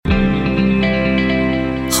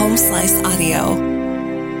Home Slice Audio.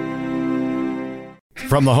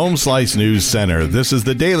 From the Home Slice News Center, this is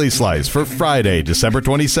the Daily Slice for Friday, December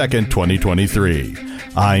 22nd, 2023.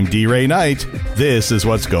 I'm D. Ray Knight. This is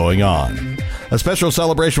what's going on. A special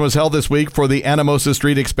celebration was held this week for the Anamosa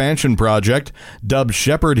Street Expansion Project. Dubbed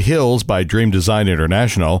Shepherd Hills by Dream Design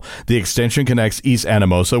International, the extension connects East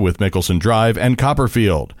Anamosa with Mickelson Drive and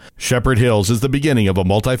Copperfield. Shepherd Hills is the beginning of a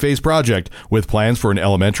multi-phase project with plans for an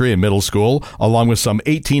elementary and middle school, along with some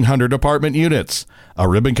 1,800 apartment units. A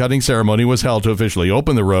ribbon-cutting ceremony was held to officially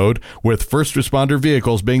open the road, with first responder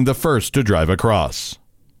vehicles being the first to drive across.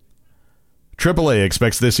 AAA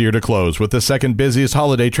expects this year to close with the second busiest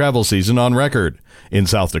holiday travel season on record. In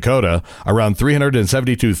South Dakota, around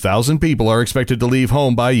 372,000 people are expected to leave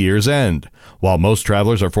home by year's end. While most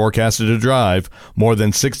travelers are forecasted to drive, more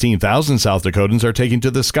than 16,000 South Dakotans are taking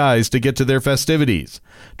to the skies to get to their festivities.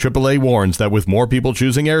 AAA warns that with more people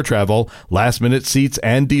choosing air travel, last-minute seats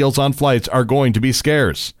and deals on flights are going to be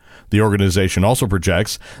scarce. The organization also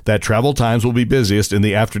projects that travel times will be busiest in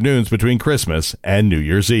the afternoons between Christmas and New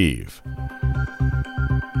Year's Eve.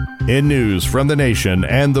 In news from the nation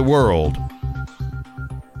and the world,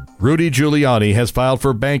 Rudy Giuliani has filed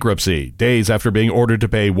for bankruptcy days after being ordered to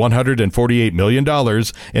pay $148 million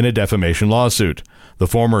in a defamation lawsuit. The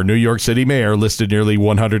former New York City mayor listed nearly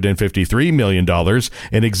 $153 million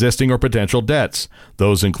in existing or potential debts.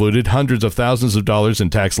 Those included hundreds of thousands of dollars in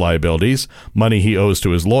tax liabilities, money he owes to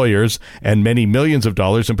his lawyers, and many millions of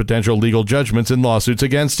dollars in potential legal judgments and lawsuits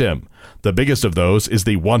against him. The biggest of those is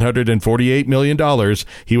the $148 million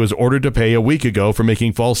he was ordered to pay a week ago for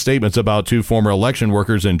making false statements about two former election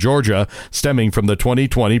workers in Georgia stemming from the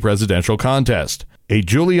 2020 presidential contest. A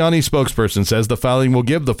Giuliani spokesperson says the filing will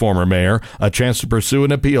give the former mayor a chance to pursue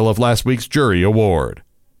an appeal of last week's jury award.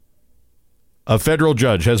 A federal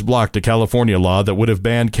judge has blocked a California law that would have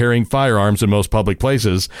banned carrying firearms in most public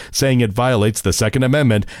places, saying it violates the Second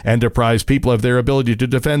Amendment and deprives people of their ability to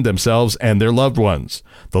defend themselves and their loved ones.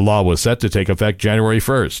 The law was set to take effect January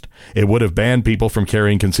 1st. It would have banned people from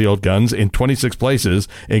carrying concealed guns in 26 places,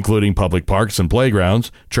 including public parks and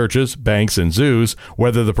playgrounds, churches, banks, and zoos,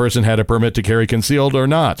 whether the person had a permit to carry concealed or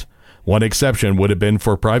not. One exception would have been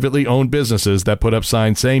for privately owned businesses that put up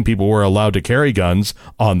signs saying people were allowed to carry guns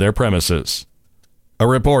on their premises. A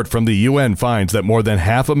report from the UN finds that more than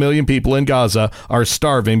 500,000 people in Gaza are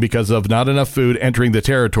starving because of not enough food entering the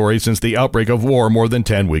territory since the outbreak of war more than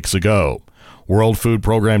 10 weeks ago. World Food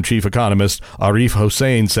Program chief economist Arif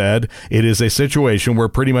Hossein said it is a situation where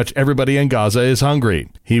pretty much everybody in Gaza is hungry.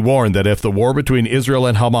 He warned that if the war between Israel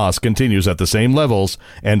and Hamas continues at the same levels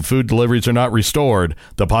and food deliveries are not restored,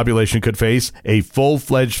 the population could face a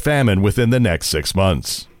full-fledged famine within the next 6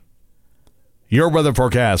 months. Your weather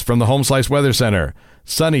forecast from the Home Slice Weather Center.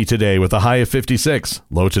 Sunny today with a high of 56,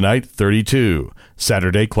 low tonight 32.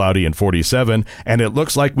 Saturday cloudy and 47, and it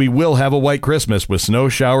looks like we will have a white Christmas with snow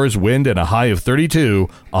showers, wind, and a high of 32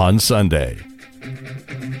 on Sunday.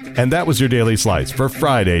 And that was your Daily Slice for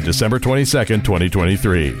Friday, December 22nd,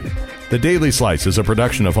 2023. The Daily Slice is a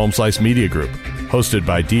production of Home Slice Media Group, hosted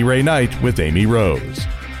by D. Ray Knight with Amy Rose.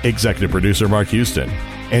 Executive producer Mark Houston.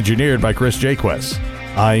 Engineered by Chris Jaquess.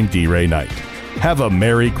 I'm D. Ray Knight. Have a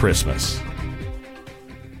Merry Christmas.